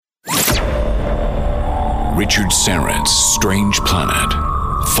Richard Saran's Strange Planet.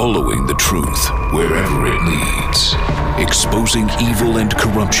 Following the truth wherever it leads. Exposing evil and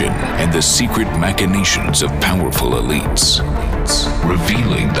corruption and the secret machinations of powerful elites.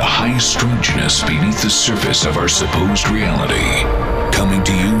 Revealing the high strangeness beneath the surface of our supposed reality. Coming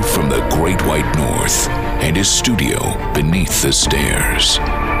to you from the Great White North and his studio beneath the stairs.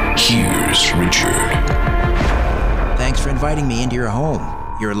 Here's Richard. Thanks for inviting me into your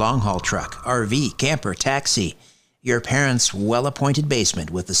home, your long-haul truck, RV, camper, taxi, your parents' well-appointed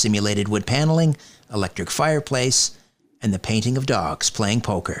basement with the simulated wood paneling, electric fireplace, and the painting of dogs playing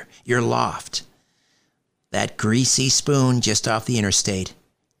poker, your loft, that greasy spoon just off the interstate,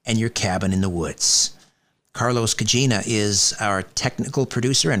 and your cabin in the woods. Carlos Cagina is our technical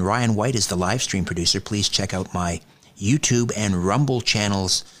producer, and Ryan White is the live stream producer. Please check out my YouTube and Rumble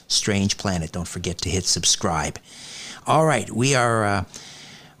channels, Strange Planet. Don't forget to hit subscribe. All right, we're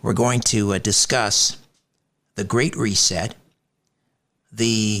going to discuss the Great Reset,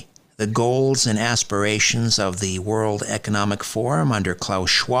 the goals and aspirations of the World Economic Forum under Klaus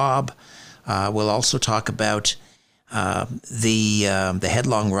Schwab. We'll also talk about the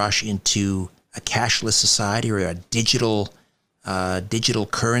headlong rush into a cashless society or a digital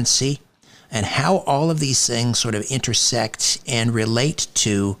currency, and how all of these things sort of intersect and relate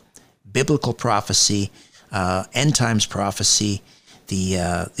to biblical prophecy, end times prophecy,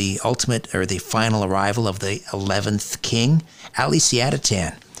 the ultimate or the final arrival of the 11th king. Ali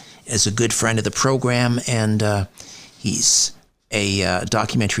Siadatan is a good friend of the program, and he's a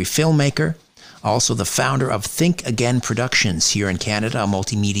documentary filmmaker, also the founder of Think Again Productions here in Canada, a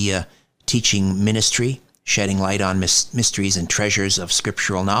multimedia teaching ministry, shedding light on mysteries and treasures of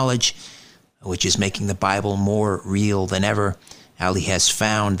scriptural knowledge, which is making the Bible more real than ever. Ali has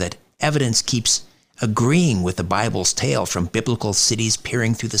found that evidence keeps agreeing with the Bible's tale, from biblical cities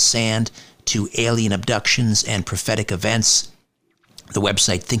peering through the sand to alien abductions and prophetic events. The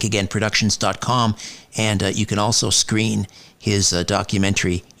website thinkagainproductions.com, and you can also screen his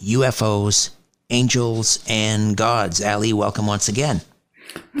documentary UFOs, Angels, and Gods. Ali, welcome once again.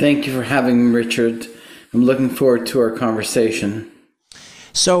 Thank you for having me, Richard. I'm looking forward to our conversation.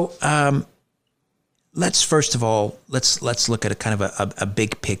 So let's first of all, let's look at a kind of a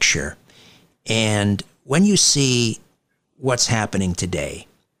big picture. And when you see what's happening today,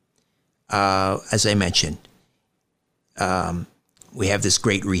 as I mentioned, we have this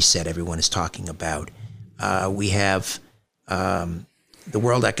great reset everyone is talking about. We have the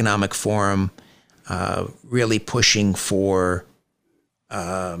World Economic Forum really pushing for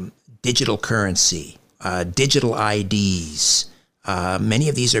digital currency, digital IDs. Many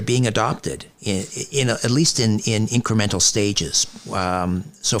of these are being adopted, at least in incremental stages.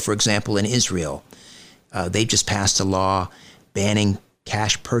 So, for example, in Israel, they've just passed a law banning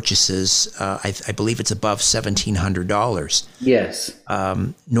cash purchases. I believe it's above $1,700. Yes.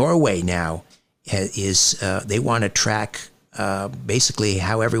 Norway now they want to track basically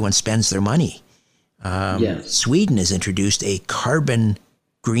how everyone spends their money. Yes. Sweden has introduced a carbon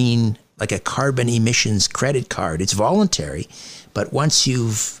emissions credit card. It's voluntary, but once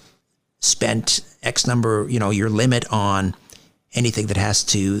you've spent X number, your limit on anything that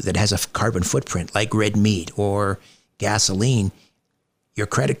has a carbon footprint, like red meat or gasoline, your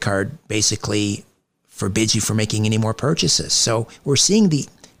credit card basically forbids you from making any more purchases. So we're seeing the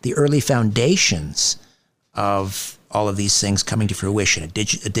early foundations of all of these things coming to fruition, a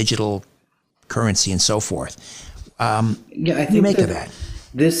digital currency and so forth. I think you make of that.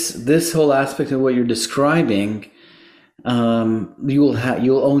 This whole aspect of what you're describing,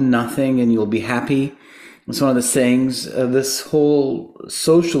 you'll own nothing and you'll be happy. It's one of the sayings. This whole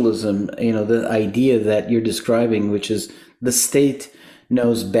socialism, the idea that you're describing, which is the state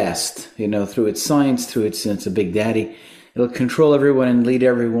knows best, through its science, through it's a big daddy. It'll control everyone and lead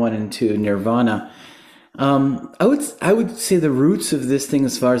everyone into nirvana. I would say the roots of this thing,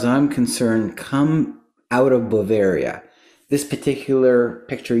 as far as I'm concerned, come out of Bavaria. This particular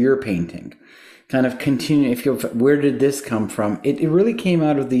picture you're painting, kind of continue. Where did this come from? It really came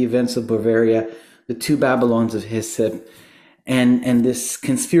out of the events of Bavaria, the two Babylons of Hyssop, and this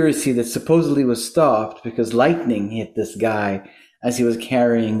conspiracy that supposedly was stopped because lightning hit this guy as he was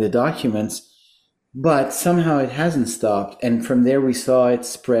carrying the documents. But somehow it hasn't stopped. And from there we saw it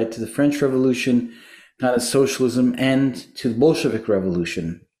spread to the French Revolution, kind of socialism, and to the Bolshevik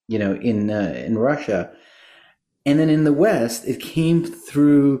Revolution, in Russia. And then in the West, it came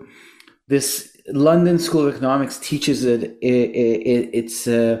through this London School of Economics teaches it. It's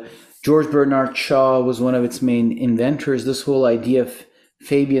George Bernard Shaw was one of its main inventors, this whole idea of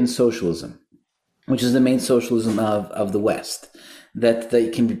Fabian socialism, which is the main socialism of the West. that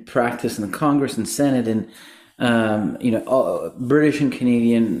can be practiced in the Congress and Senate and British and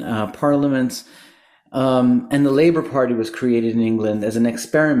Canadian parliaments. And the Labour Party was created in England as an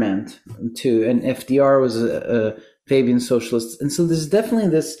experiment and FDR was a Fabian socialist. And so there's definitely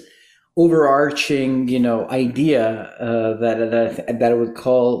this overarching, idea that I would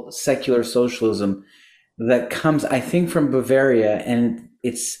call secular socialism that comes, I think, from Bavaria, and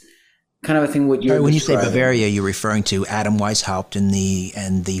it's kind of, I think, what you're when describing. You say Bavaria, you're referring to Adam Weishaupt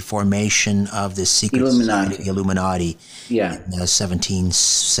and the formation of the secret society, Illuminati. Yeah. In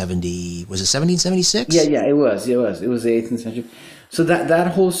 1770, was it 1776? Yeah, it was the 18th century. So that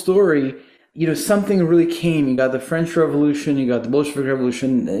whole story, something really came. You got the French Revolution, you got the Bolshevik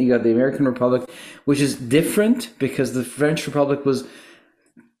Revolution, you got the American Republic, which is different because the French Republic was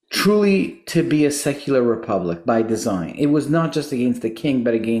truly to be a secular republic by design. It was not just against the king,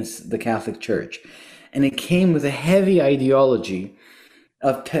 but against the Catholic Church. And it came with a heavy ideology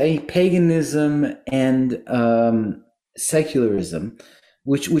of paganism and secularism,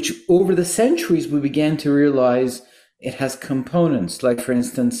 which over the centuries we began to realize it has components. Like, for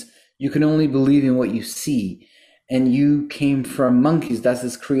instance, you can only believe in what you see. And you came from monkeys. That's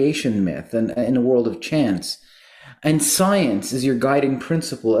this creation myth and in a world of chance. And science is your guiding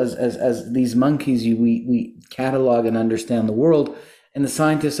principle. As these monkeys, we catalog and understand the world. And the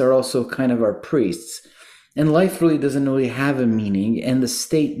scientists are also kind of our priests. And life really doesn't really have a meaning, and the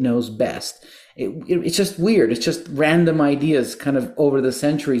state knows best. It's just weird. It's just random ideas kind of over the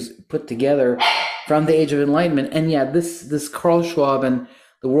centuries put together from the Age of Enlightenment. And yeah, this Carl Schwab and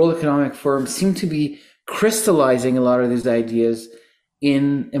the World Economic Forum seem to be crystallizing a lot of these ideas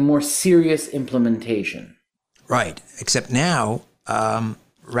in a more serious implementation. Right. Except now,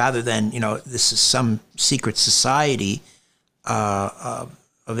 rather than, this is some secret society of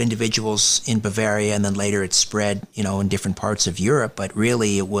individuals in Bavaria, and then later it spread, in different parts of Europe. But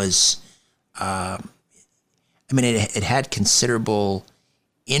really it was, it had considerable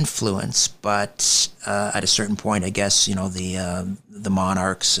influence, but at a certain point, I guess, the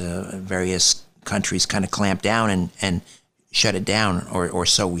monarchs, various countries kind of clamped down and shut it down, or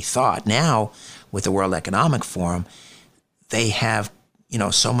so we thought. Now, with the World Economic Forum, they have,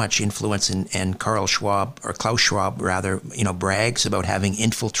 so much influence, and Klaus Schwab, rather, brags about having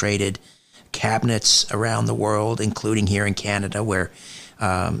infiltrated cabinets around the world, including here in Canada, where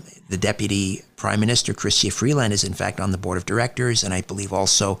the Deputy Prime Minister, Chrystia Freeland, is in fact on the board of directors, and I believe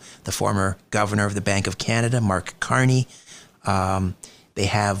also the former Governor of the Bank of Canada, Mark Carney. They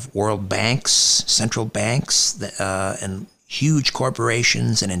have world banks, central banks, and huge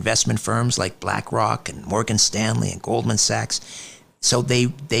corporations and investment firms like BlackRock and Morgan Stanley and Goldman Sachs. So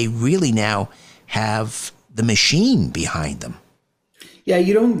they really now have the machine behind them. Yeah,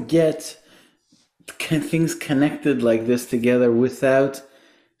 you don't get things connected like this together without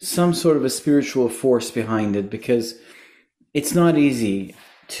some sort of a spiritual force behind it, because it's not easy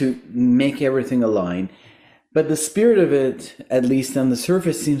to make everything align. But the spirit of it, at least on the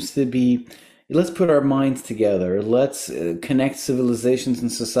surface, seems to be, let's put our minds together. Let's connect civilizations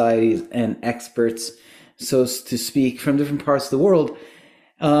and societies and experts, so to speak, from different parts of the world.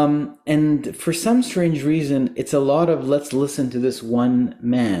 And for some strange reason, it's a lot of let's listen to this one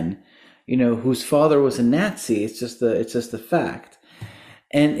man, whose father was a Nazi. It's just a fact.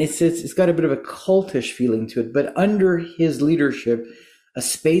 And it's got a bit of a cultish feeling to it. But under his leadership, a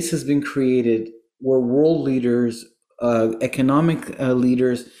space has been created where world leaders, economic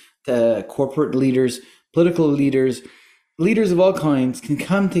leaders, corporate leaders, political leaders, leaders of all kinds can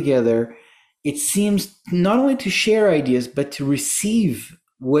come together. It seems not only to share ideas, but to receive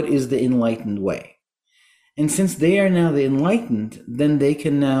what is the enlightened way. And since they are now the enlightened, then they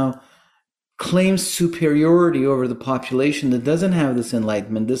can now claim superiority over the population that doesn't have this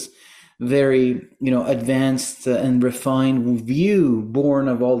enlightenment, this very, advanced and refined view born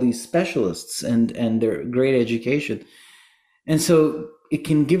of all these specialists and their great education. And so it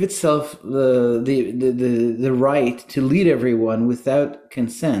can give itself the right to lead everyone without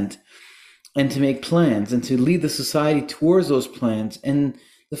consent, and to make plans and to lead the society towards those plans. And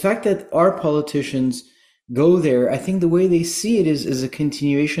the fact that our politicians go there, I think the way they see it is a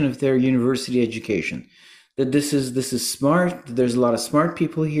continuation of their university education. That this is smart, that there's a lot of smart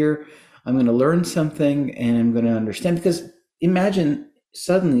people here. I'm going to learn something and I'm going to understand. Because imagine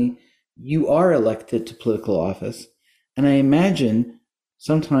suddenly you are elected to political office, and I imagine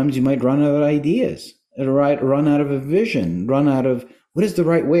sometimes you might run out of ideas, run out of a vision, run out of what is the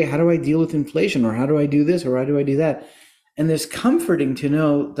right way? How do I deal with inflation? Or how do I do this? Or how do I do that? And there's comforting to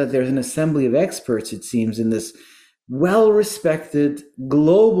know that there's an assembly of experts, it seems, in this well-respected,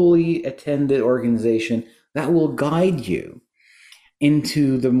 globally attended organization that will guide you.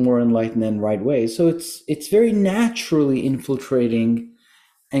 into the more enlightened and right way. So it's very naturally infiltrating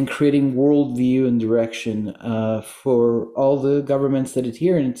and creating worldview and direction for all the governments that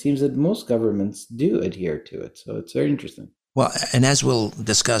adhere, and it seems that most governments do adhere to it. So it's very interesting. Well, and as we'll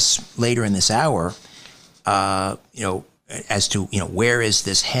discuss later in this hour, as to where is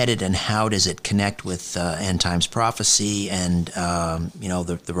this headed and how does it connect with end times prophecy and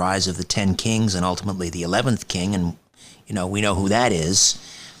the rise of the 10 kings and ultimately the 11th king, and we know who that is.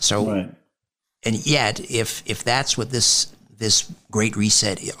 So, right. And yet, if that's what this Great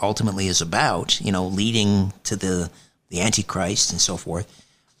Reset ultimately is about, leading to the Antichrist and so forth,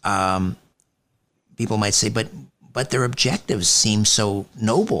 people might say, but their objectives seem so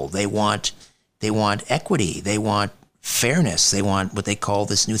noble. They want equity. They want fairness. They want what they call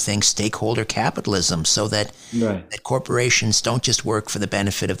this new thing, stakeholder capitalism, so that, that corporations don't just work for the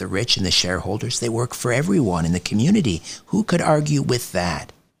benefit of the rich and the shareholders. They work for everyone in the community. Who could argue with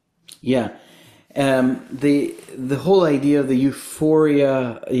that? Yeah. The whole idea of the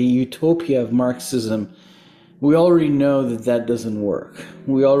utopia of Marxism, we already know that doesn't work.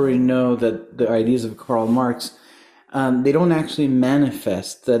 We already know that the ideas of Karl Marx, they don't actually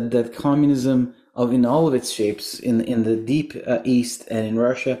manifest, that communism in all of its shapes in the deep East and in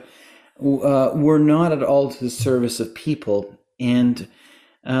Russia were not at all to the service of people. And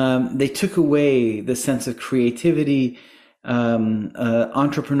they took away the sense of creativity,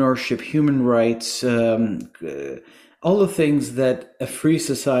 entrepreneurship, human rights, all the things that a free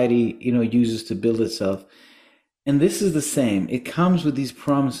society, uses to build itself. And this is the same. It comes with these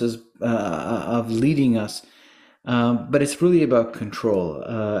promises of leading us, but it's really about control.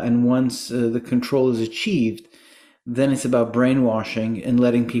 And once the control is achieved, then it's about brainwashing and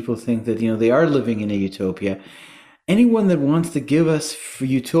letting people think that, they are living in a utopia. Anyone that wants to give us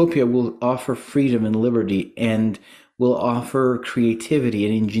utopia will offer freedom and liberty and will offer creativity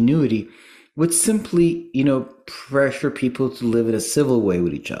and ingenuity, would simply, pressure people to live in a civil way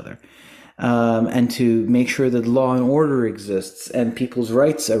with each other, and to make sure that law and order exists and people's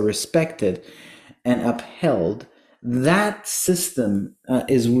rights are respected and upheld. That system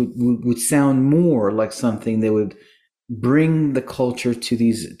would sound more like something that would bring the culture to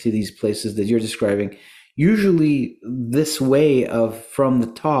these places that you're describing. Usually, this way of from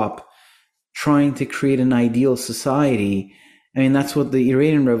the top, trying to create an ideal society. I mean, that's what the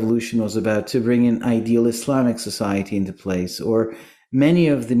Iranian Revolution was about, to bring an ideal Islamic society into place. Or many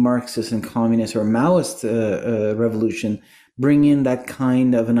of the Marxist and communist or Maoist revolution bring in that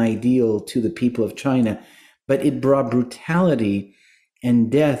kind of an ideal to the people of China. But it brought brutality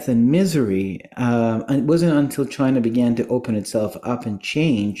and death and misery. And it wasn't until China began to open itself up and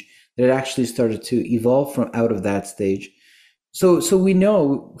change that it actually started to evolve out of that stage. So we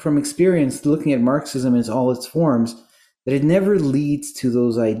know from experience, looking at Marxism in all its forms, that it never leads to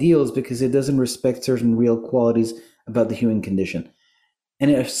those ideals because it doesn't respect certain real qualities about the human condition. And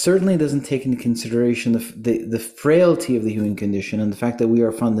it certainly doesn't take into consideration the frailty of the human condition and the fact that we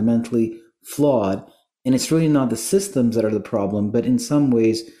are fundamentally flawed. And it's really not the systems that are the problem, but in some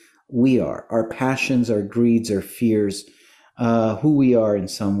ways we are. Our passions, our greeds, our fears, who we are in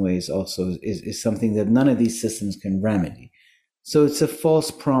some ways also is something that none of these systems can remedy. So it's a false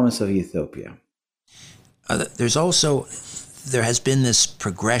promise of utopia. There has been this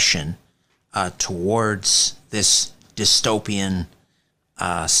progression towards this dystopian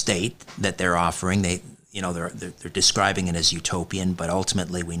state that they're offering. They're describing it as utopian, but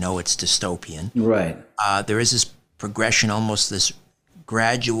ultimately we know it's dystopian. Right. There is this progression, almost this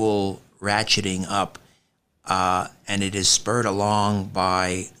gradual ratcheting up, and it is spurred along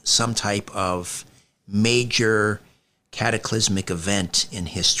by some type of major cataclysmic event in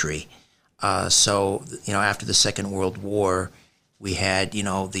history. So after the Second World War, we had,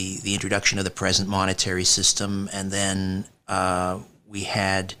 the introduction of the present monetary system, and then we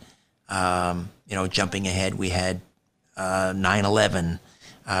had, jumping ahead, we had 9/11,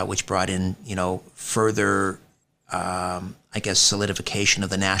 which brought in, further, solidification of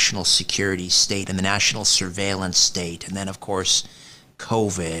the national security state and the national surveillance state, and then, of course,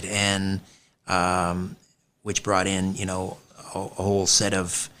 COVID, and which brought in, a whole set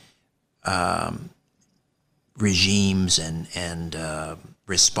of regimes and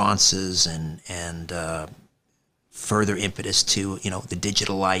responses and further impetus to the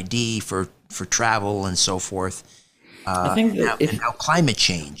digital ID for travel and so forth. I think that and now climate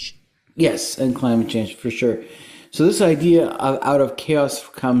change. Yes, and climate change for sure. So this idea of out of chaos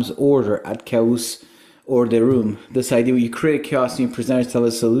comes order, ad chaos orderum. This idea where you create chaos and you present yourself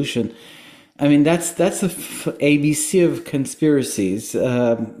as a solution. I mean, that's the ABC of conspiracies.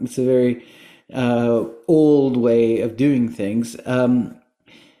 It's a very old way of doing things.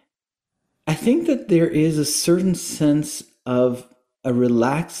 I think that there is a certain sense of a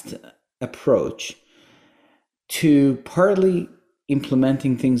relaxed approach to partly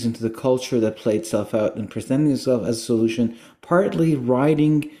implementing things into the culture that play itself out and presenting itself as a solution, partly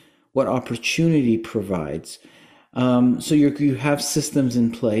riding what opportunity provides. So you have systems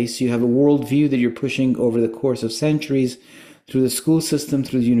in place, you have a worldview that you're pushing over the course of centuries through the school system,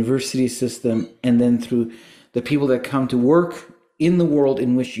 through the university system, and then through the people that come to work in the world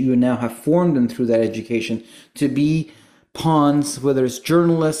in which you now have formed them through that education to be pawns, whether it's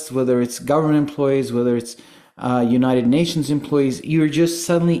journalists, whether it's government employees, whether it's United Nations employees. You're just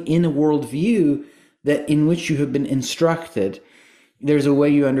suddenly in a worldview that in which you have been instructed. There's a way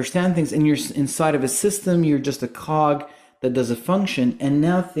you understand things, and you're inside of a system. You're just a cog that does a function, and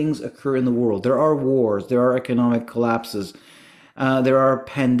now things occur in the world. There are wars, there are economic collapses, there are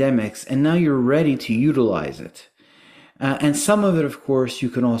pandemics, and now you're ready to utilize it. And some of it, of course, you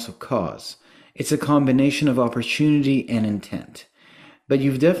can also cause. It's a combination of opportunity and intent. But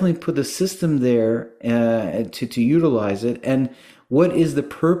you've definitely put the system there to utilize it. And what is the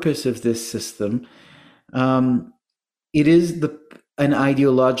purpose of this system? It is an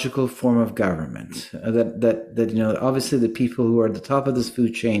ideological form of government that obviously the people who are at the top of this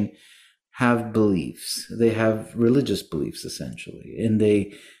food chain have beliefs. They have religious beliefs, essentially, and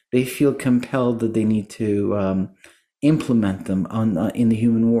they feel compelled that they need to implement them in the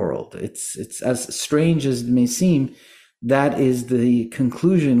human world. It's as strange as it may seem. That is the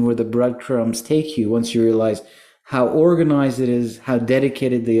conclusion where the breadcrumbs take you once you realize how organized it is, how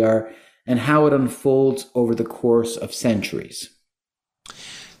dedicated they are, and how it unfolds over the course of centuries.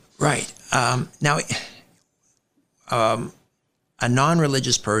 Right. Now, a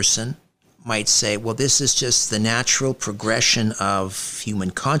non-religious person might say, well, this is just the natural progression of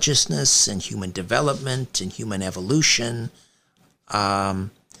human consciousness and human development and human evolution. A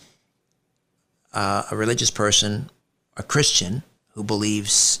religious person, a Christian who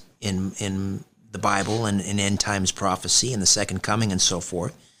believes in the Bible and in end times prophecy and the second coming and so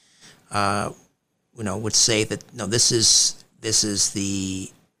forth, would say that no, this is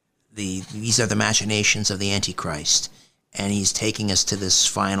these are the machinations of the Antichrist, and he's taking us to this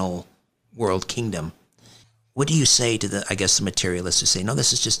final world kingdom. What do you say to the materialists who say, no,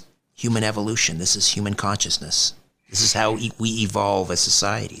 this is just human evolution, this is human consciousness, this is how we evolve as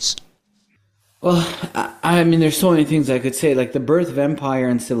societies? Well, I mean, there's so many things I could say, like the birth of empire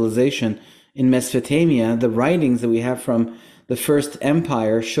and civilization in Mesopotamia. The writings that we have from the first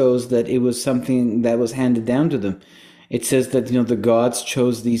empire shows that it was something that was handed down to them. It says that, the gods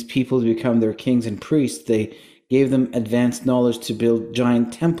chose these people to become their kings and priests. They gave them advanced knowledge to build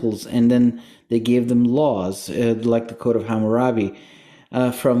giant temples, and then they gave them laws, like the Code of Hammurabi,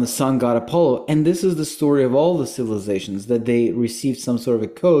 from the sun god Apollo. And this is the story of all the civilizations, that they received some sort of a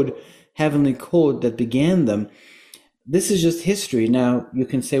code, heavenly code that began them. This is just history. Now, you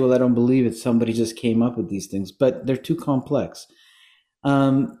can say, well, I don't believe it. Somebody just came up with these things, but they're too complex.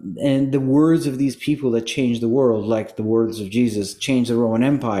 And the words of these people that changed the world, like the words of Jesus, changed the Roman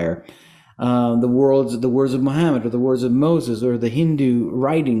Empire. The words of Muhammad, or the words of Moses, or the Hindu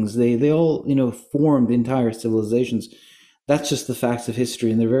writings, they all, formed entire civilizations. That's just the facts of history,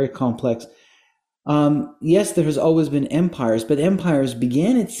 and they're very complex. Yes, there has always been empires, but empires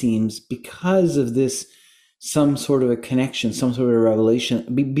began, it seems, because of this, some sort of a connection, some sort of a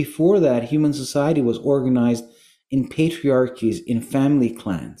revelation. Before that, human society was organized in patriarchies, in family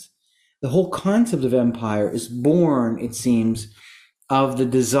clans. The whole concept of empire is born, it seems, of the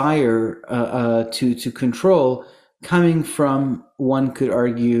desire to control, coming from, one could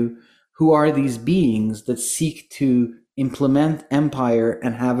argue, who are these beings that seek to implement empire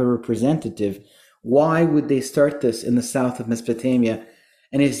and have a representative? Why would they start this in the south of Mesopotamia?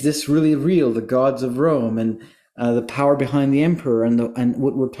 And is this really real? The gods of Rome and the power behind the emperor, and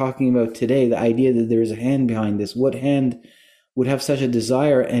what we're talking about today, the idea that there is a hand behind this. What hand would have such a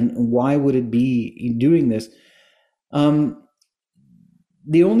desire, and why would it be doing this?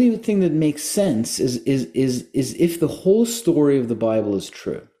 The only thing that makes sense is if the whole story of the Bible is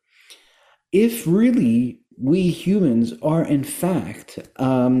true. If really we humans are in fact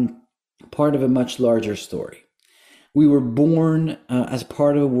part of a much larger story. We were born as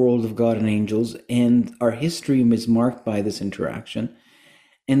part of a world of God and angels, and our history is marked by this interaction.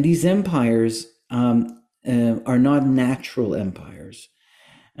 And these empires are not natural empires.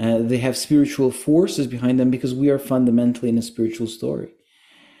 They have spiritual forces behind them, because we are fundamentally in a spiritual story.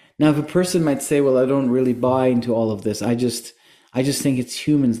 Now, if a person might say, well, I don't really buy into all of this, I just think it's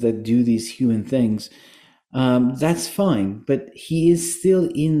humans that do these human things. that's fine. But he is still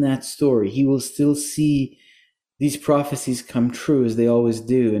in that story. He will still see these prophecies come true as they always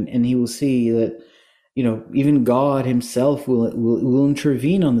do. And he will see that, even God himself will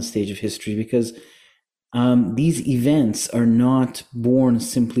intervene on the stage of history, because these events are not born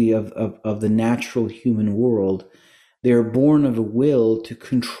simply of the natural human world. They are born of a will to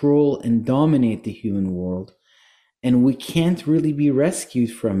control and dominate the human world. And we can't really be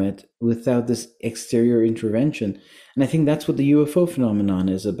rescued from it without this exterior intervention. And I think that's what the UFO phenomenon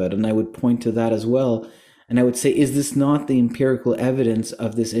is about. And I would point to that as well. And I would say, is this not the empirical evidence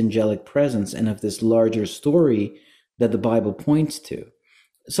of this angelic presence and of this larger story that the Bible points to?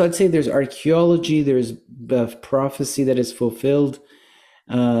 So I'd say there's archaeology, there's prophecy that is fulfilled,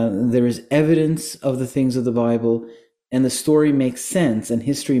 there is evidence of the things of the Bible, and the story makes sense, and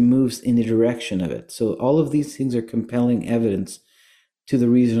history moves in the direction of it. So all of these things are compelling evidence to the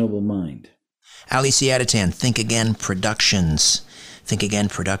reasonable mind. Ali Siadatan, Think Again Productions,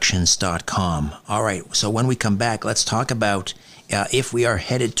 thinkagainproductions.com. All right, so when we come back, let's talk about if we are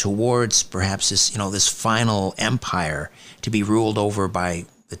headed towards perhaps this final empire to be ruled over by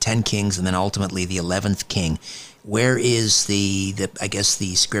the 10 kings and then ultimately the 11th king. Where is the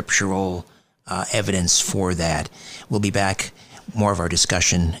scriptural evidence for that? We'll be back. More of our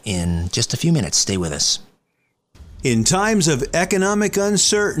discussion in just a few minutes. Stay with us. In times of economic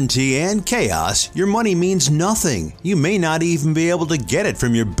uncertainty and chaos, your money means nothing. You may not even be able to get it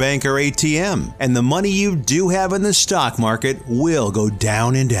from your bank or ATM. And the money you do have in the stock market will go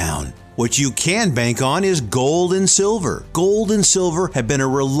down and down. What you can bank on is gold and silver. Gold and silver have been a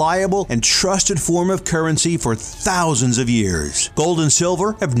reliable and trusted form of currency for thousands of years. Gold and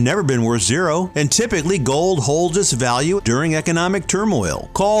silver have never been worth zero, and typically gold holds its value during economic turmoil.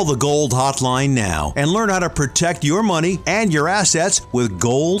 Call the Gold Hotline now and learn how to protect your money and your assets with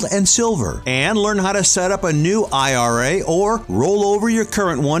gold and silver. And learn how to set up a new IRA or roll over your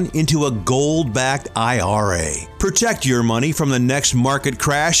current one into a gold-backed IRA. Protect your money from the next market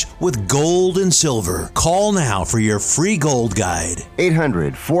crash with gold and silver. Call now for your free gold guide.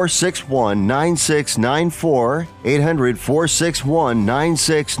 800-461-9694.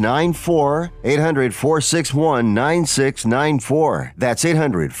 800-461-9694. 800-461-9694. That's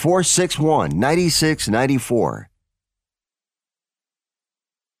 800-461-9694.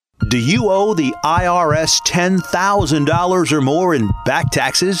 Do you owe the IRS $10,000 or more in back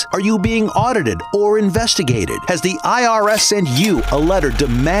taxes? Are you being audited or investigated? Has the IRS sent you a letter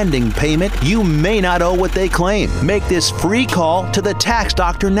demanding payment? You may not owe what they claim. Make this free call to the tax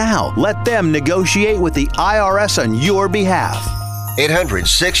doctor now. Let them negotiate with the IRS on your behalf.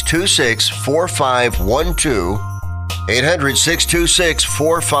 800-626-4512.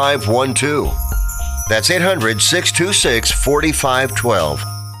 800-626-4512. That's 800-626-4512.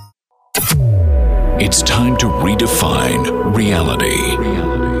 It's time to redefine reality.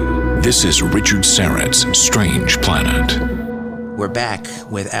 This is Richard Syrett's Strange Planet. We're back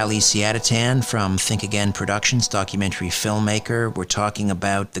with Ali Siadatan from Think Again Productions, documentary filmmaker. We're talking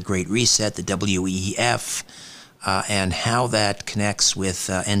about the Great Reset, the WEF, and how that connects with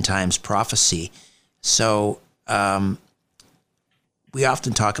end times prophecy. So we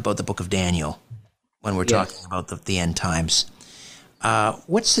often talk about the book of Daniel when we're talking about the end times.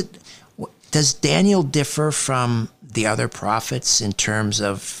 Does Daniel differ from the other prophets in terms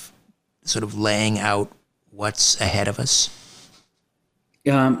of sort of laying out what's ahead of us?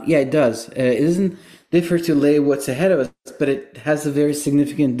 Yeah, it does. It doesn't differ to lay what's ahead of us, but it has a very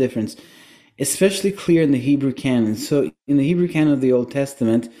significant difference, especially clear in the Hebrew canon. So in the Hebrew canon of the Old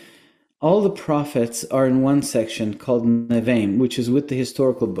Testament, all the prophets are in one section called Nevi'im, which is with the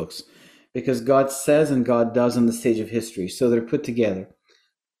historical books, because God says and God does on the stage of history. So they're put together.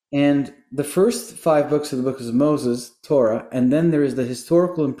 And the first 5 books of the book of Moses, Torah, and then there is the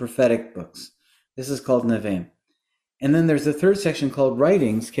historical and prophetic books. This is called Nevi'im. And then there's the third section called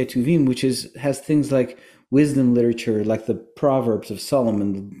Writings, Ketuvim, which has things like wisdom literature, like the Proverbs of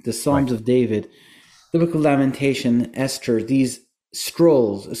Solomon, the Psalms of David, the Book of Lamentation, Esther, these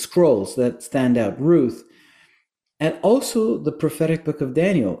scrolls that stand out, Ruth, and also the prophetic book of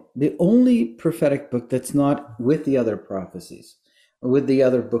Daniel, the only prophetic book that's not with the other prophecies, with the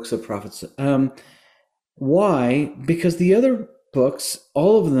other books of prophets. Why? Because the other books,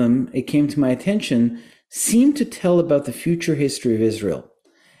 all of them, it came to my attention, seem to tell about the future history of Israel.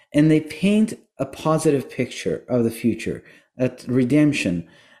 And they paint a positive picture of the future, at redemption,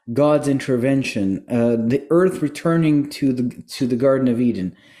 God's intervention, the earth returning to the Garden of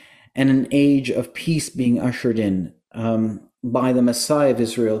Eden, and an age of peace being ushered in by the Messiah of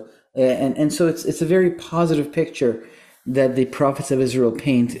Israel. And so it's a very positive picture that the prophets of Israel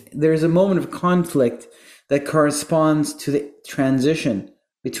paint. There is a moment of conflict that corresponds to the transition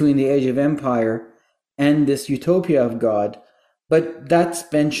between the age of empire and this utopia of God. But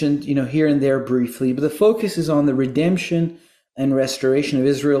that's mentioned, here and there briefly. But the focus is on the redemption and restoration of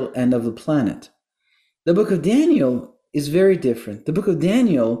Israel and of the planet. The book of Daniel is very different. The book of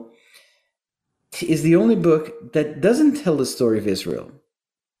Daniel is the only book that doesn't tell the story of Israel.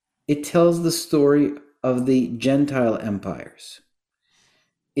 It tells the story of the Gentile empires.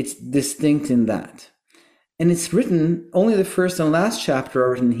 It's distinct in that. And it's written, only the first and last chapter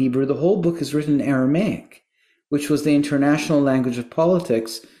are written in Hebrew. The whole book is written in Aramaic, which was the international language of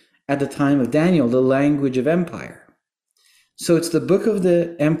politics at the time of Daniel, the language of empire. So it's the book of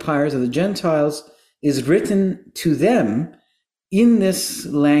the empires of the Gentiles is written to them in this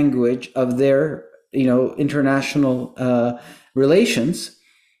language of their, international relations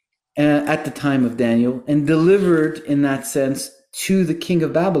at the time of Daniel, and delivered in that sense to the king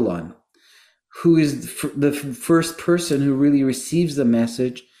of Babylon, who is the first person who really receives the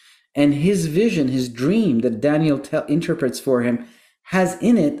message. And his vision, his dream that Daniel interprets for him, has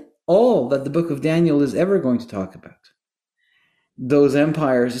in it all that the book of Daniel is ever going to talk about. Those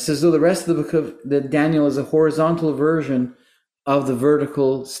empires, it's as though the rest of the book of Daniel is a horizontal version of the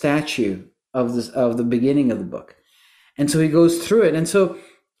vertical statue of the beginning of the book. And so he goes through it. And so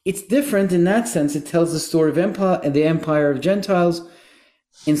it's different in that sense. It tells the story of the empire of Gentiles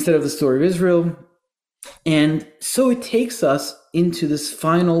instead of the story of Israel. And so it takes us into this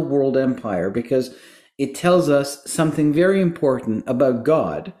final world empire because it tells us something very important about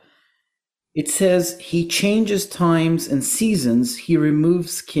God. It says he changes times and seasons, he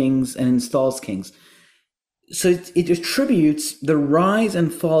removes kings and installs kings. So it attributes the rise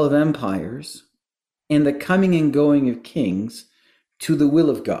and fall of empires and the coming and going of kings to the will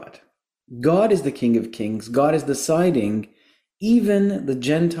of God. God is the King of Kings. God is deciding even the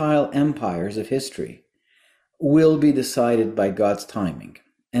Gentile empires of history will be decided by God's timing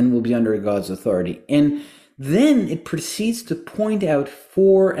and will be under God's authority. And then it proceeds to point out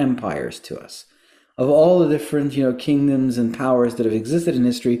 4 empires to us. Of all the different, kingdoms and powers that have existed in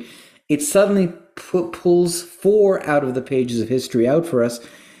history, it suddenly pulls 4 out of the pages of history out for us.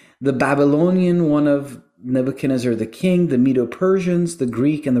 The Babylonian, one of Nebuchadnezzar the king, the Medo-Persians, the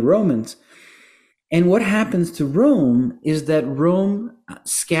Greek, and the Romans. And what happens to Rome is that Rome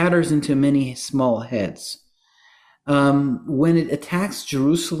scatters into many small heads. When it attacks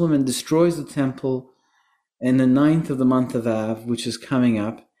Jerusalem and destroys the temple in the 9th of the month of Av, which is coming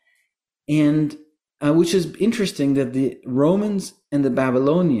up, and which is interesting that the Romans and the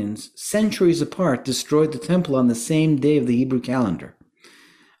Babylonians, centuries apart, destroyed the temple on the same day of the Hebrew calendar.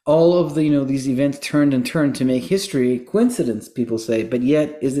 All of the, these events turned and turned to make history coincidence, people say, but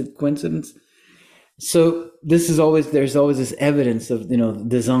yet, is it coincidence? So there's always this evidence of,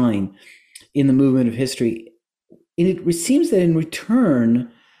 design in the movement of history. And it seems that in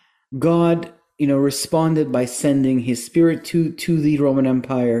return, God, responded by sending his spirit to the Roman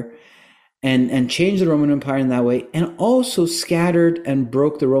Empire and changed the Roman Empire in that way, and also scattered and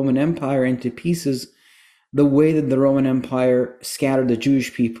broke the Roman Empire into pieces the way that the Roman Empire scattered the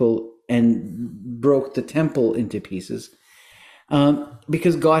Jewish people and broke the temple into pieces.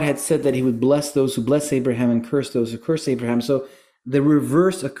 Because God had said that he would bless those who bless Abraham and curse those who curse Abraham. So the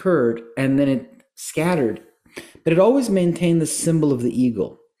reverse occurred, and then it scattered. But it always maintained the symbol of the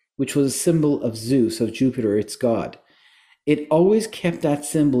eagle, which was a symbol of Zeus, of Jupiter, its god. It always kept that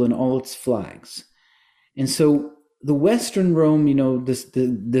symbol in all its flags. And so the Western Rome,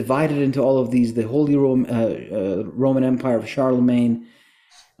 divided into all of these, the Holy Roman Empire of Charlemagne,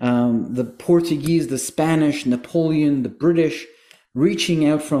 the Portuguese, the Spanish, Napoleon, the British, reaching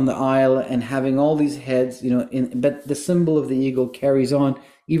out from the Isle and having all these heads, but the symbol of the eagle carries on.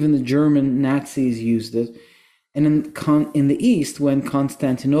 Even the German Nazis used it. And in the East, when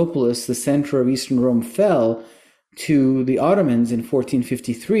Constantinople, the center of Eastern Rome, fell to the Ottomans in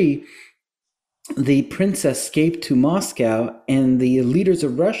 1453, the princess escaped to Moscow, and the leaders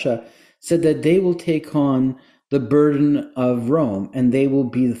of Russia said that they will take on the burden of Rome, and they will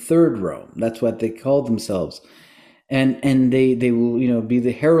be the third Rome. That's what they called themselves. And they will, be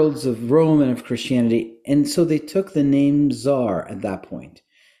the heralds of Rome and of Christianity. And so they took the name Tsar at that point,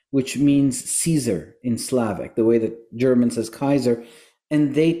 which means Caesar in Slavic, the way that German says Kaiser.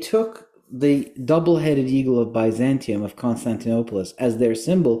 And they took the double-headed eagle of Byzantium, of Constantinople, as their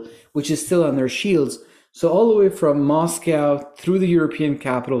symbol, which is still on their shields. So all the way from Moscow through the European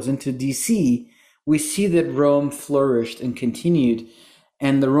capitals into DC, we see that Rome flourished and continued.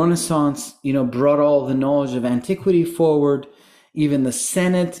 And the Renaissance, brought all the knowledge of antiquity forward. Even the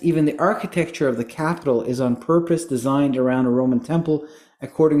Senate, even the architecture of the Capitol is on purpose designed around a Roman temple.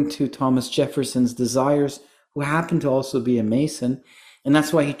 according to Thomas Jefferson's desires, who happened to also be a Mason. And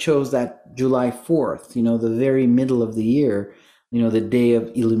that's why he chose that July 4th, the very middle of the year, the day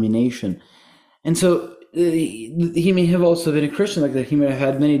of illumination. And so he may have also been a Christian like that. He may have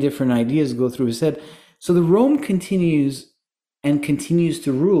had many different ideas go through his head. So the Rome continues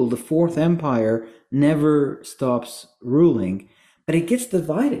to rule. The Fourth Empire never stops ruling, but it gets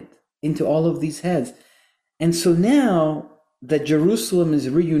divided into all of these heads. And so now that Jerusalem is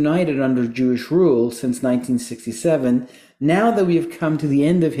reunited under Jewish rule since 1967, now that we have come to the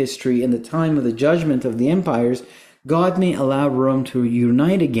end of history and the time of the judgment of the empires, God may allow Rome to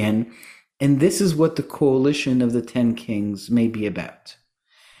unite again. And this is what the coalition of the 10 kings may be about.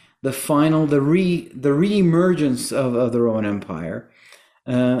 The re-emergence of the Roman Empire.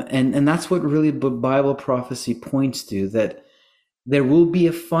 And that's what really Bible prophecy points to, that there will be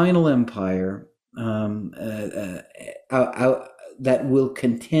a final empire that will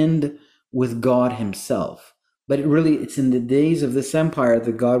contend with God himself. But it's in the days of this empire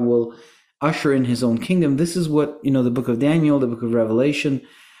that God will usher in his own kingdom. This is what, the book of Daniel, the book of Revelation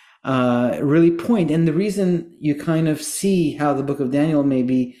really point. And the reason you kind of see how the book of Daniel may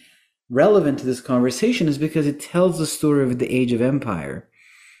be relevant to this conversation is because it tells the story of the age of empire.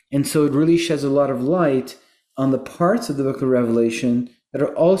 And so it really sheds a lot of light on the parts of the book of Revelation that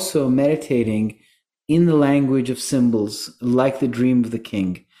are also meditating in the language of symbols, like the dream of the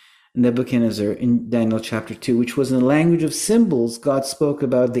king Nebuchadnezzar in Daniel chapter 2, which was in the language of symbols. God spoke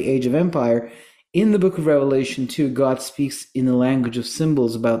about the age of empire. In the book of Revelation 2, God speaks in the language of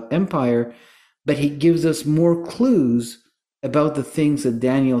symbols about empire, but he gives us more clues about the things that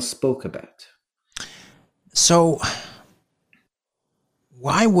Daniel spoke about. So,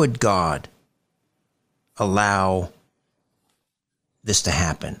 why would God allow this to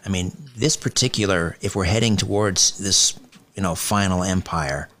happen? I mean, this particular, if we're heading towards this, final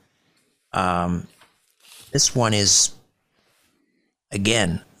empire, this one is,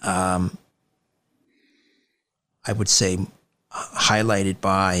 again, I would say highlighted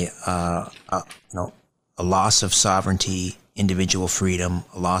by, a loss of sovereignty, individual freedom,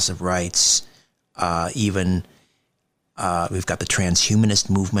 a loss of rights, even we've got the transhumanist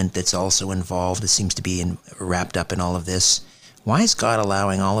movement that's also involved. It seems to be wrapped up in all of this. Why is God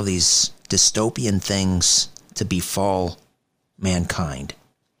allowing all of these dystopian things to befall mankind?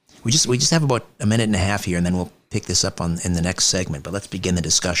 We just have about a minute and a half here, and then we'll pick this up in the next segment. But let's begin the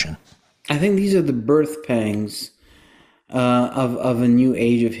discussion. I think these are the birth pangs of a new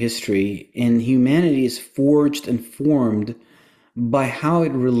age of history, and humanity is forged and formed by how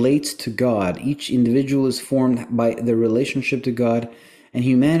it relates to God. Each individual is formed by their relationship to God, and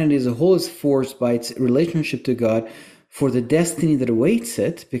humanity as a whole is forged by its relationship to God for the destiny that awaits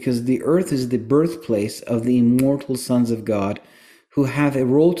it, because the earth is the birthplace of the immortal sons of God who have a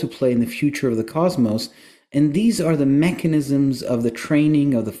role to play in the future of the cosmos. And these are the mechanisms of the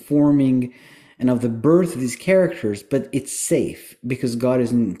training, of the forming, and of the birth of these characters. But it's safe because God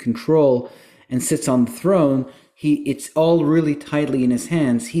is in control and sits on the throne. It's all really tightly in his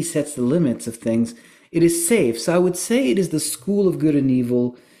hands. He sets the limits of things. It is safe. So I would say it is the school of good and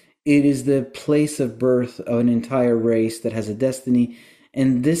evil. It is the place of birth of an entire race that has a destiny.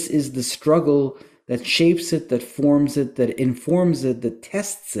 And this is the struggle that shapes it, that forms it, that informs it, that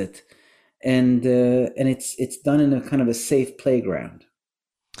tests it. And it's done in a kind of a safe playground.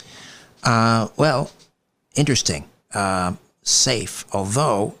 Well, interesting. Safe.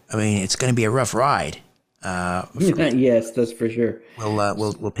 Although, I mean, it's going to be a rough ride. Yes, that's for sure.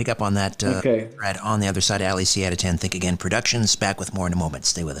 We'll pick up on that thread on the other side. Ali Siadatan, Think Again Productions. Back with more in a moment.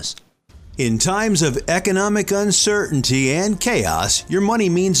 Stay with us. In times of economic uncertainty and chaos, your money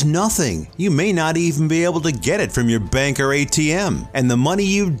means nothing. You may not even be able to get it from your bank or ATM. And the money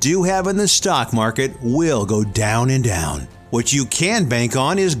you do have in the stock market will go down and down. What you can bank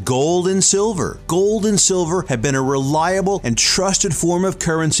on is gold and silver. Gold and silver have been a reliable and trusted form of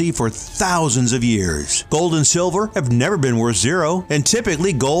currency for thousands of years. Gold and silver have never been worth zero, and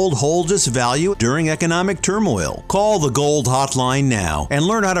typically gold holds its value during economic turmoil. Call the Gold Hotline now and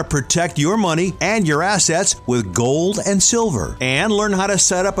learn how to protect your money and your assets with gold and silver. And learn how to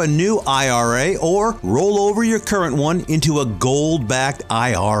set up a new IRA or roll over your current one into a gold-backed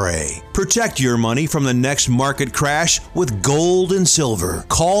IRA. Protect your money from the next market crash with gold and silver.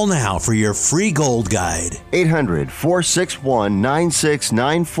 Call now for your free gold guide.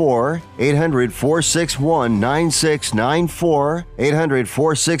 800-461-9694. 800-461-9694.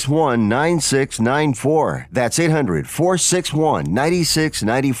 800-461-9694. That's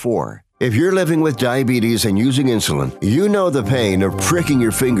 800-461-9694. If you're living with diabetes and using insulin, you know the pain of pricking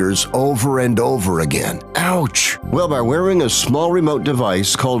your fingers over and over again. Ouch! Well, by wearing a small remote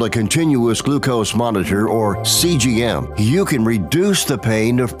device called a continuous glucose monitor, or CGM, you can reduce the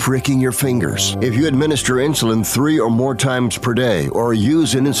pain of pricking your fingers. If you administer insulin 3 or more times per day or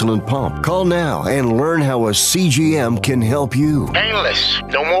use an insulin pump, call now and learn how a CGM can help you. Painless.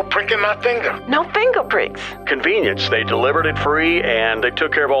 No more pricking my finger. No finger pricks. Convenience. They delivered it free and they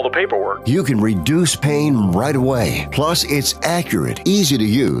took care of all the paperwork. You can reduce pain right away. Plus, it's accurate, easy to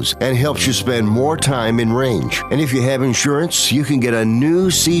use, and helps you spend more time in range. And if you have insurance, you can get a new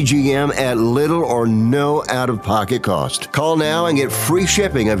CGM at little or no out-of-pocket cost. Call now and get free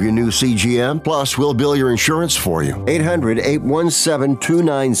shipping of your new CGM. Plus, we'll bill your insurance for you.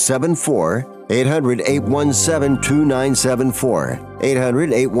 800-817-2974. 800-817-2974.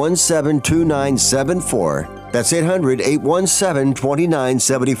 800-817-2974. That's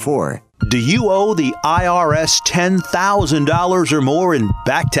 800-817-2974. Do you owe the IRS $10,000 or more in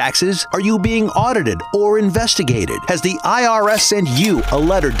back taxes? Are you being audited or investigated? Has the IRS sent you a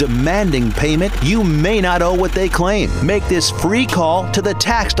letter demanding payment? You may not owe what they claim. Make this free call to the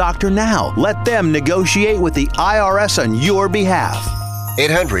tax doctor now. Let them negotiate with the IRS on your behalf.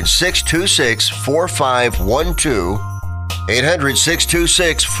 800-626-4512.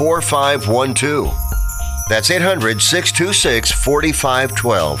 800-626-4512. That's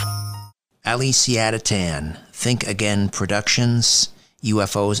 800-626-4512. Ali Siadatan, Think Again Productions,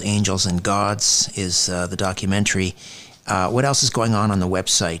 UFOs, Angels, and Gods is the documentary. What else is going on the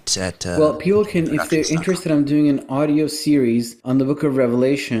website? Well, people can, if they're interested, I'm doing an audio series on the Book of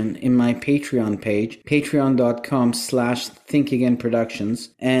Revelation in my Patreon page, patreon.com/thinkagainproductions.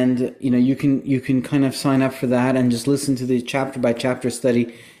 And, you can kind of sign up for that and just listen to the chapter by chapter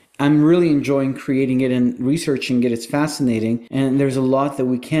study. I'm really enjoying creating it and researching it. It's fascinating. And there's a lot that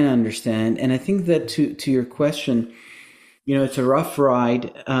we can understand. And I think that to your question, it's a rough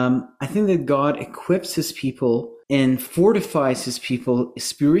ride. I think that God equips his people and fortifies his people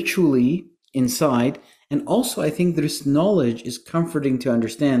spiritually inside. And also, I think this knowledge is comforting to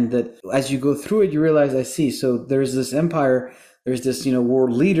understand that as you go through it, you realize, I see. So there's this empire, there's this,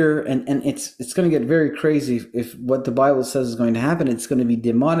 world leader, and it's going to get very crazy if what the Bible says is going to happen. It's going to be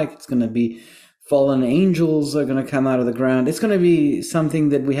demonic. It's going to be fallen angels are going to come out of the ground. It's going to be something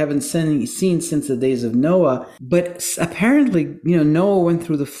that we haven't seen since the days of Noah. But apparently, Noah went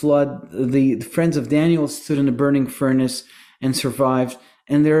through the flood. The friends of Daniel stood in a burning furnace and survived.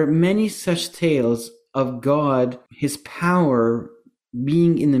 And there are many such tales of God, his power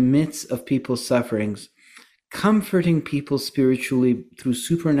being in the midst of people's sufferings, comforting people spiritually through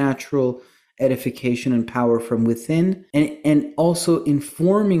supernatural edification and power from within, and also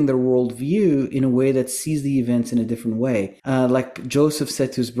informing their worldview in a way that sees the events in a different way. Like Joseph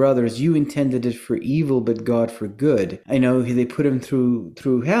said to his brothers, you intended it for evil, but God for good. I know they put him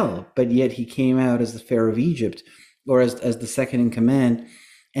through hell, but yet he came out as the Pharaoh of Egypt, or as the second in command,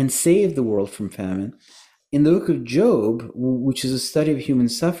 and saved the world from famine. In the book of Job, which is a study of human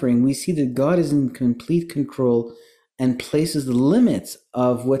suffering, we see that God is in complete control and places the limits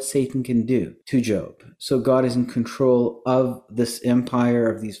of what Satan can do to Job. So God is in control of this empire,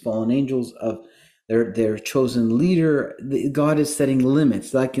 of these fallen angels, of their chosen leader. God is setting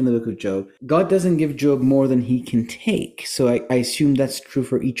limits, like in the book of Job. God doesn't give Job more than he can take. So I assume that's true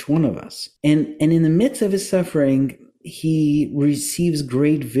for each one of us. And in the midst of his suffering, he receives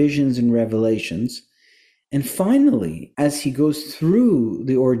great visions and revelations. And finally, as he goes through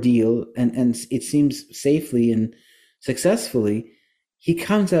the ordeal, and it seems safely and successfully, he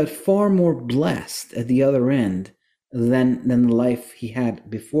comes out far more blessed at the other end than the life he had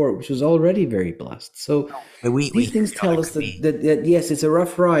before, which was already very blessed. So these things tell us that yes, it's a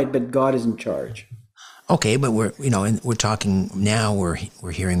rough ride, but God is in charge. Okay, but we're talking now. We're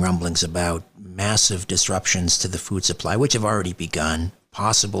hearing rumblings about massive disruptions to the food supply, which have already begun.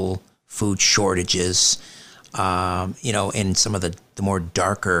 Possible food shortages. In some of the more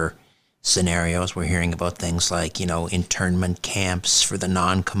darker scenarios, we're hearing about things like, internment camps for the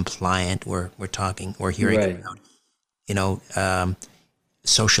non-compliant. We're hearing right. about,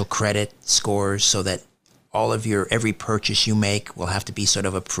 social credit scores so that every purchase you make will have to be sort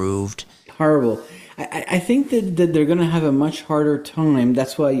of approved. Horrible. I think that they're going to have a much harder time.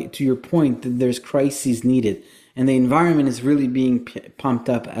 That's why, to your point, that there's crises needed. And the environment is really being pumped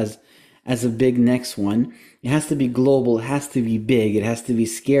up as a big next one. It has to be global, it has to be big, it has to be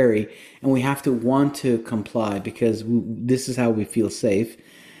scary, and we have to want to comply because this is how we feel safe.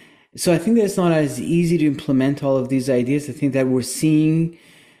 So I think that it's not as easy to implement all of these ideas. I think that we're seeing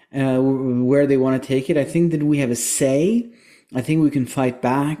where they want to take it. I think that we have a say I think we can fight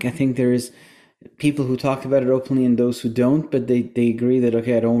back. I think there is people who talk about it openly and those who don't, but they agree that,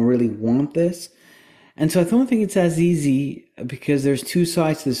 okay, I don't really want this. And so I don't think it's as easy, because there's two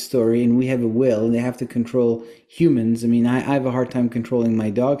sides to the story, and we have a will, and they have to control humans. I mean, I have a hard time controlling my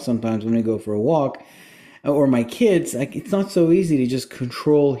dog sometimes when I go for a walk, or my kids. Like, it's not so easy to just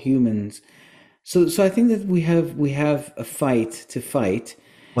control humans. So I think that we have a fight to fight.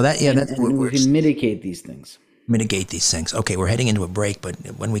 Well, and we can mitigate these things. Okay, we're heading into a break, but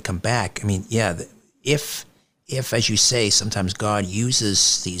when we come back, I mean, if as you say, sometimes God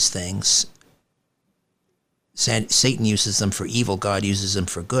uses these things, Satan uses them for evil, God uses them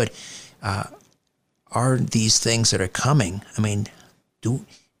for good. Are these things that are coming, I mean, do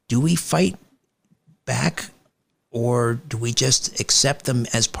we fight back, or do we just accept them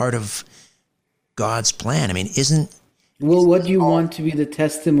as part of God's plan? I mean, what do you want to be the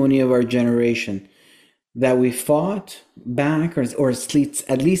testimony of our generation? That we fought back, or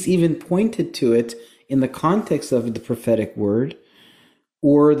at least even pointed to it in the context of the prophetic word,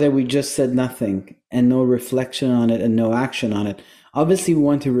 or that we just said nothing and no reflection on it and no action on it? Obviously, we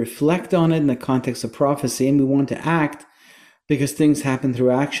want to reflect on it in the context of prophecy, and we want to act because things happen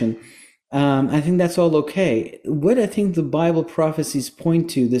through action. I think that's all okay. What I think the Bible prophecies point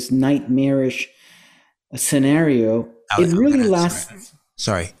to, this nightmarish scenario, it really lasts.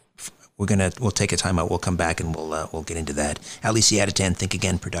 Sorry. We'll take a time out. We'll come back and we'll get into that. Ali Siadatan, Think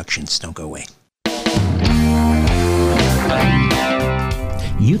Again Productions. Don't go away.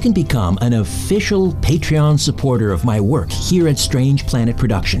 You can become an official Patreon supporter of my work here at Strange Planet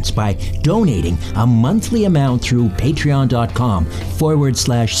Productions by donating a monthly amount through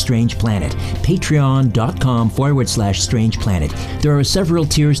patreon.com/Strange Planet. Patreon.com/Strange Planet. There are several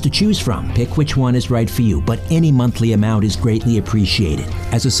tiers to choose from. Pick which one is right for you, but any monthly amount is greatly appreciated.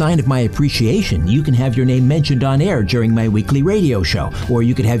 As a sign of my appreciation, you can have your name mentioned on air during my weekly radio show, or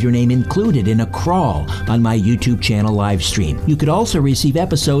you could have your name included in a crawl on my YouTube channel live stream. You could also receive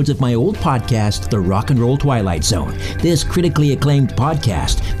episodes of my old podcast, The Rock and Roll Twilight Zone. This critically acclaimed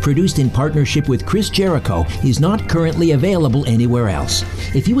podcast, produced in partnership with Chris Jericho, is not currently available anywhere else.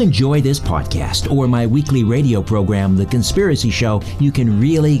 If you enjoy this podcast or my weekly radio program, The Conspiracy Show, you can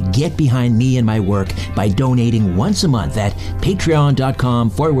really get behind me and my work by donating once a month at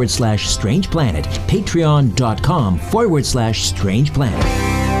patreon.com/Strange Planet. Patreon.com/Strange Planet.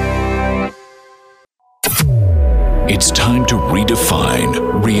 It's time to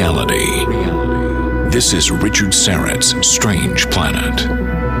redefine reality. This is Richard Syrett's Strange Planet.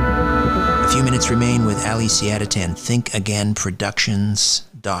 A few minutes remain with Ali Siadatan,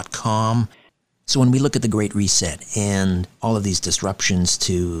 thinkagainproductions.com. So when we look at the Great Reset and all of these disruptions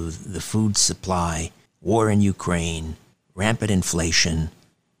to the food supply, war in Ukraine, rampant inflation,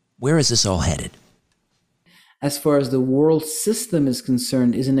 where is this all headed? As far as the world system is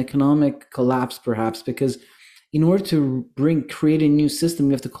concerned, is an economic collapse, perhaps, because in order to create a new system,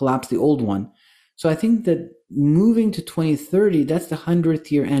 you have to collapse the old one. So I think that moving to 2030, that's the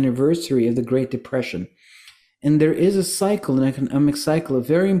 100th year anniversary of the Great Depression. And there is a cycle, an economic cycle, a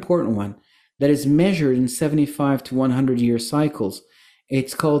very important one, that is measured in 75 to 100 year cycles.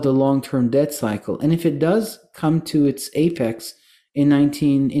 It's called the long-term debt cycle. And if it does come to its apex in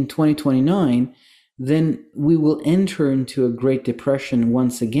 2029, then we will enter into a Great Depression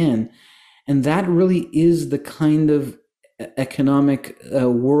once again. And that really is the kind of economic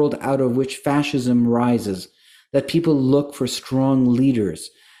world out of which fascism rises, that people look for strong leaders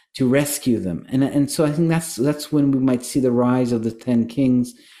to rescue them. And so I think that's when we might see the rise of the 10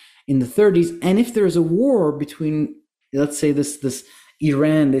 kings in the 30s. And if there's a war between, let's say, this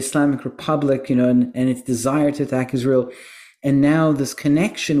Iran, the Islamic Republic, and its desire to attack Israel, and now this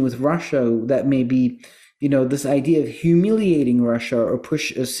connection with Russia that may be, this idea of humiliating Russia or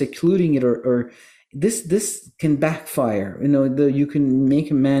secluding it, or this can backfire. You can make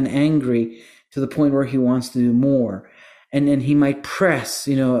a man angry to the point where he wants to do more, and then he might press,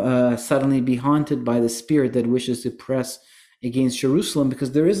 suddenly be haunted by the spirit that wishes to press against Jerusalem,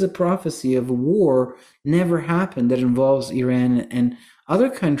 because there is a prophecy of a war never happened that involves Iran and other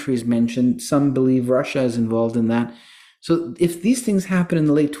countries mentioned. Some believe Russia is involved in that. So if these things happen in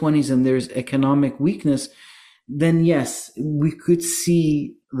the late 20s and there's economic weakness, then yes, we could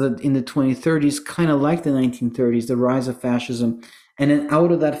see that in the 2030s, kind of like the 1930s, the rise of fascism, and then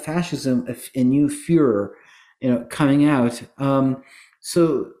out of that fascism, a new Führer, coming out.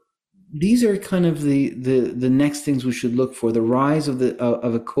 So these are kind of the next things we should look for: the rise of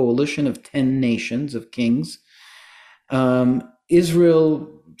a coalition of 10 nations of kings, Israel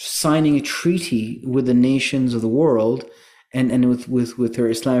signing a treaty with the nations of the world and with her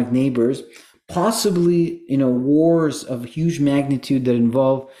Islamic neighbors, possibly, wars of huge magnitude that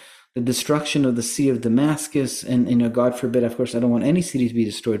involve the destruction of the Sea of Damascus, and God forbid, of course, I don't want any city to be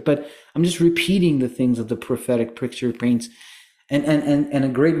destroyed, but I'm just repeating the things that the prophetic picture paints, and a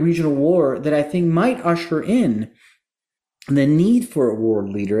great regional war that I think might usher in the need for a world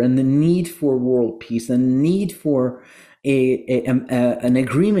leader, and the need for world peace, and the need for an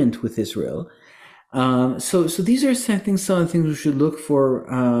agreement with Israel. So these are some of the things we should look for,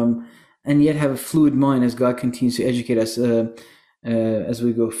 and yet have a fluid mind as God continues to educate us as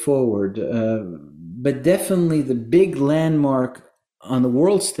we go forward. But definitely the big landmark on the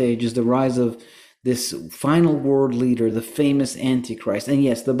world stage is the rise of this final world leader, the famous Antichrist. And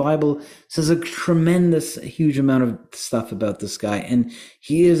yes, the Bible says a huge amount of stuff about this guy. And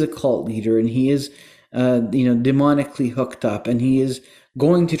he is a cult leader, and he is, demonically hooked up, and he is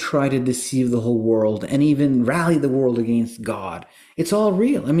going to try to deceive the whole world and even rally the world against God. It's all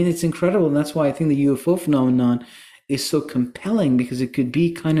real. I mean, it's incredible. And that's why I think the UFO phenomenon is so compelling, because it could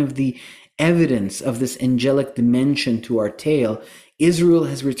be kind of the evidence of this angelic dimension to our tale. Israel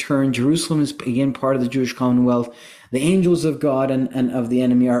has returned. Jerusalem is again part of the Jewish Commonwealth. The angels of God and of the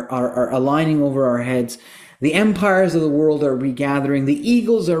enemy are aligning over our heads. The empires of the world are regathering. The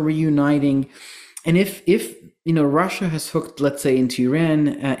eagles are reuniting. And if Russia has hooked, let's say, into Iran,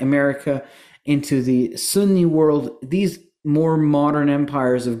 America, into the Sunni world, these more modern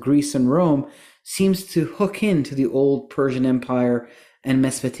empires of Greece and Rome seems to hook into the old Persian Empire and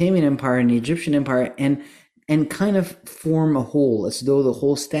Mesopotamian Empire and the Egyptian Empire, and kind of form a whole, as though the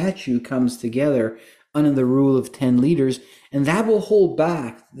whole statue comes together under the rule of 10 leaders, and that will hold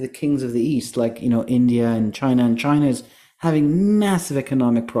back the kings of the East, like India and China. And China is having massive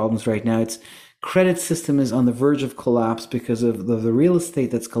economic problems right now. Its credit system is on the verge of collapse because of the real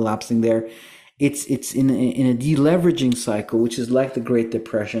estate that's collapsing there. It's in a deleveraging cycle, which is like the Great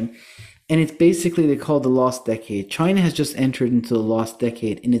Depression. And it's basically, they call it the lost decade. China has just entered into the lost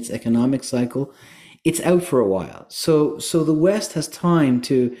decade in its economic cycle. It's out for a while. So the West has time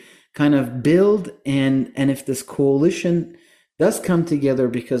to kind of build, and if this coalition does come together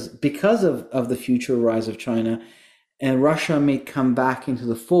because of the future rise of China, and Russia may come back into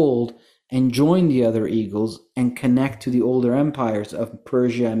the fold and join the other eagles and connect to the older empires of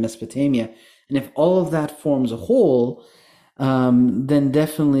Persia and Mesopotamia. And if all of that forms a whole, then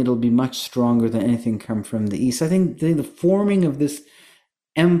definitely it'll be much stronger than anything come from the East. I think the forming of this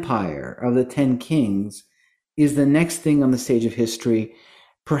empire of the 10 kings is the next thing on the stage of history.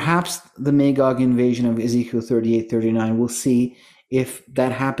 Perhaps the Magog invasion of Ezekiel 38-39, we'll see if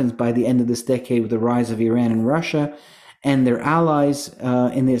that happens by the end of this decade with the rise of Iran and Russia and their allies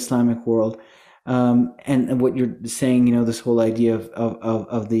in the Islamic world. And what you're saying, this whole idea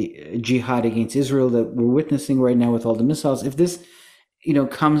of the jihad against Israel that we're witnessing right now with all the missiles, if this,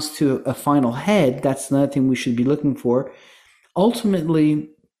 comes to a final head, that's another thing we should be looking for. Ultimately,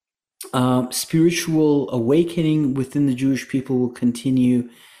 spiritual awakening within the Jewish people will continue,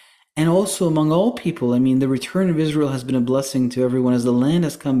 and also among all people. I mean, the return of Israel has been a blessing to everyone as the land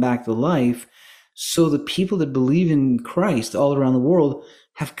has come back to life. So the people that believe in Christ all around the world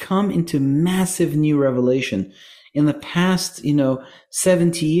have come into massive new revelation. In the past,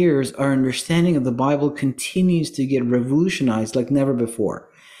 70 years, our understanding of the Bible continues to get revolutionized like never before.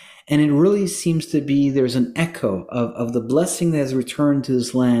 And it really seems to be, there's an echo of the blessing that has returned to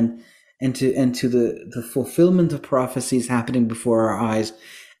this land, and to the fulfillment of prophecies happening before our eyes.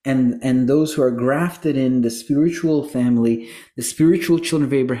 And those who are grafted in the spiritual family, the spiritual children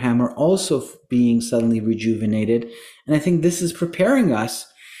of Abraham, are also being suddenly rejuvenated. And I think this is preparing us.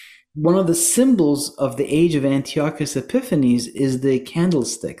 One of the symbols of the age of Antiochus Epiphanes is the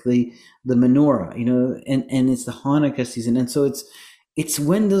candlestick, the menorah, and it's the Hanukkah season. And so it's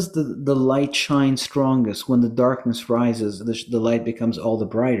when does the light shine strongest? When the darkness rises, the light becomes all the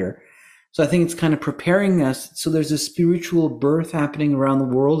brighter. So I think it's kind of preparing us. So there's a spiritual birth happening around the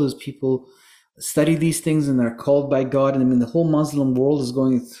world as people study these things and they're called by God. And I mean, the whole Muslim world is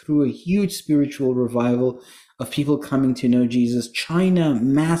going through a huge spiritual revival of people coming to know Jesus. China,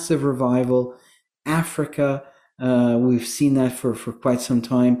 massive revival. Africa, we've seen that for quite some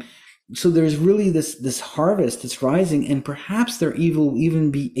time. So there's really this harvest that's rising, and perhaps there will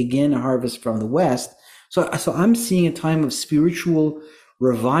even be again a harvest from the West. So I'm seeing a time of spiritual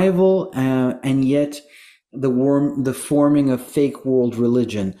revival, and yet the forming of fake world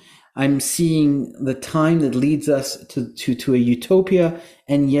religion. I'm seeing the time that leads us to a utopia,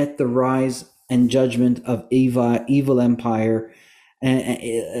 and yet the rise and judgment of evil empire,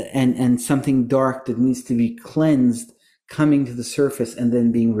 and something dark that needs to be cleansed coming to the surface and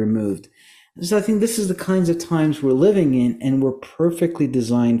then being removed. So I think this is the kinds of times we're living in, and we're perfectly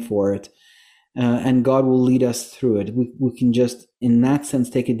designed for it. and God will lead us through it. We can just, in that sense,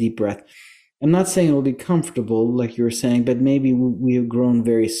 take a deep breath. I'm not saying it will be comfortable, like you were saying, but maybe we have grown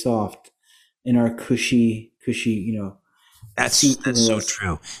very soft in our cushy, That's so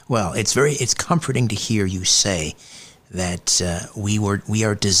true. Well, it's comforting to hear you say that we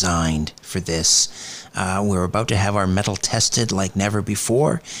are designed for this. We're about to have our metal tested like never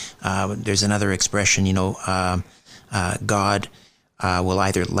before. There's another expression, God will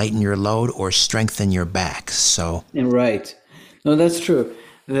either lighten your load or strengthen your back. So right, no, that's true.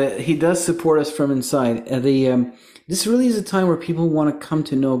 He does support us from inside. This really is a time where people want to come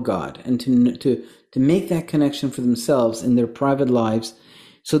to know God and to make that connection for themselves in their private lives,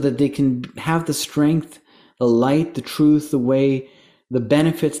 so that they can have the strength, the light, the truth, the way, the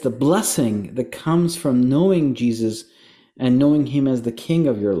benefits, the blessing that comes from knowing Jesus and knowing him as the King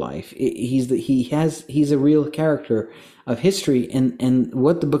of your life. He's a real character of history, and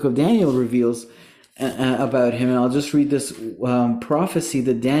what the book of Daniel reveals about him. And I'll just read this prophecy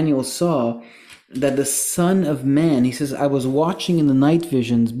that Daniel saw, that the Son of Man, he says, I was watching in the night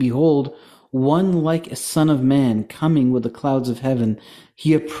visions, behold, one like a son of man coming with the clouds of heaven.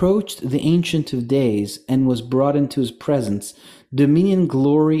 He approached the Ancient of Days and was brought into his presence. Dominion,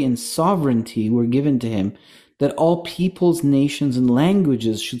 glory, and sovereignty were given to him, that all peoples, nations, and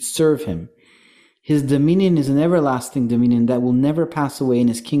languages should serve him. His dominion is an everlasting dominion that will never pass away, and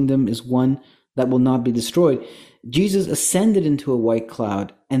his kingdom is one that will not be destroyed. Jesus ascended into a white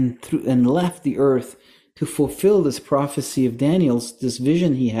cloud and left the earth to fulfill this prophecy of Daniel's, this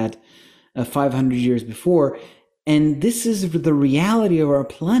vision he had 500 years before. And this is the reality of our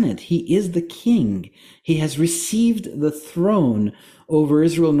planet. He is the king. He has received the throne over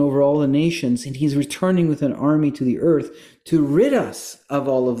Israel and over all the nations, and he's returning with an army to the earth to rid us of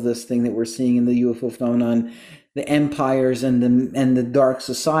all of this thing that we're seeing in the UFO phenomenon, the empires and the dark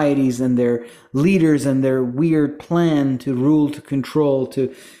societies and their leaders and their weird plan to rule, to control,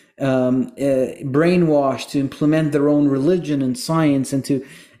 to brainwash, to implement their own religion and science, and to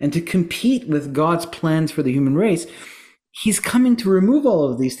compete with God's plans for the human race. He's coming to remove all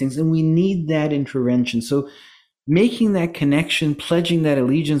of these things, and we need that intervention. So making that connection, pledging that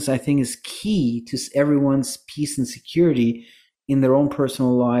allegiance, I think, is key to everyone's peace and security in their own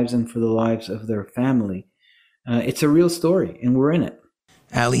personal lives and for the lives of their family. It's a real story, and we're in it.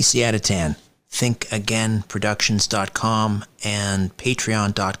 Ali Siadatan, thinkagainproductions.com and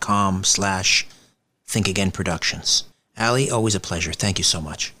patreon.com/thinkagainproductions. Ali, always a pleasure. Thank you so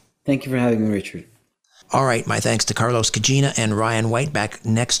much. Thank you for having me, Richard. All right, my thanks to Carlos Cagina and Ryan White, back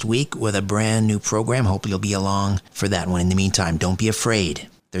next week with a brand new program. Hope you'll be along for that one. In the meantime, don't be afraid.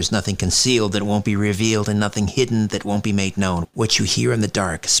 There's nothing concealed that won't be revealed, and nothing hidden that won't be made known. What you hear in the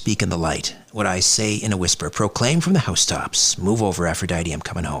dark, speak in the light. What I say in a whisper, proclaim from the housetops. Move over, Aphrodite, I'm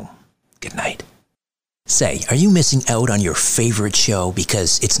coming home. Good night. Say, are you missing out on your favorite show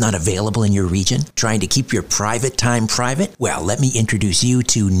because it's not available in your region? Trying to keep your private time private? Well, let me introduce you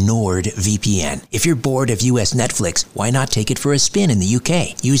to NordVPN. If you're bored of US Netflix, why not take it for a spin in the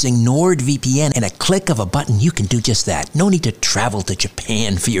UK? Using NordVPN and a click of a button, you can do just that. No need to travel to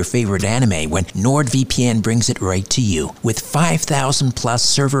Japan for your favorite anime when NordVPN brings it right to you. With 5,000 plus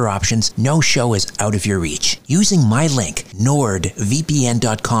server options, no show is out of your reach. Using my link,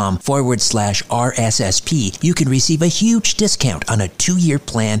 nordvpn.com/RSSP, you can receive a huge discount on a 2-year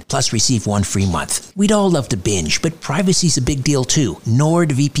plan, plus receive 1 free month. We'd all love to binge, but privacy's a big deal too.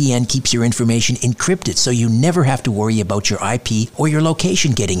 NordVPN keeps your information encrypted, so you never have to worry about your IP or your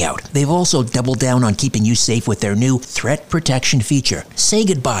location getting out. They've also doubled down on keeping you safe with their new threat protection feature. Say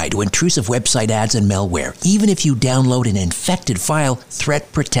goodbye to intrusive website ads and malware. Even if you download an infected file,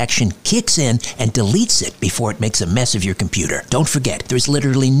 threat protection kicks in and deletes it before it makes a mess of your computer. Don't forget, there's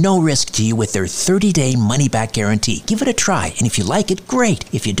literally no risk to you with their 30-day money-back guarantee. Give it a try, and if you like it, great.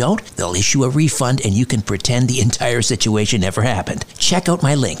 If you don't, they'll issue a refund and you can pretend the entire situation never happened. Check out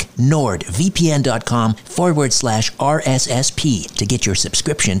my link, nordvpn.com/RSSP to get your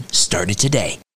subscription started today.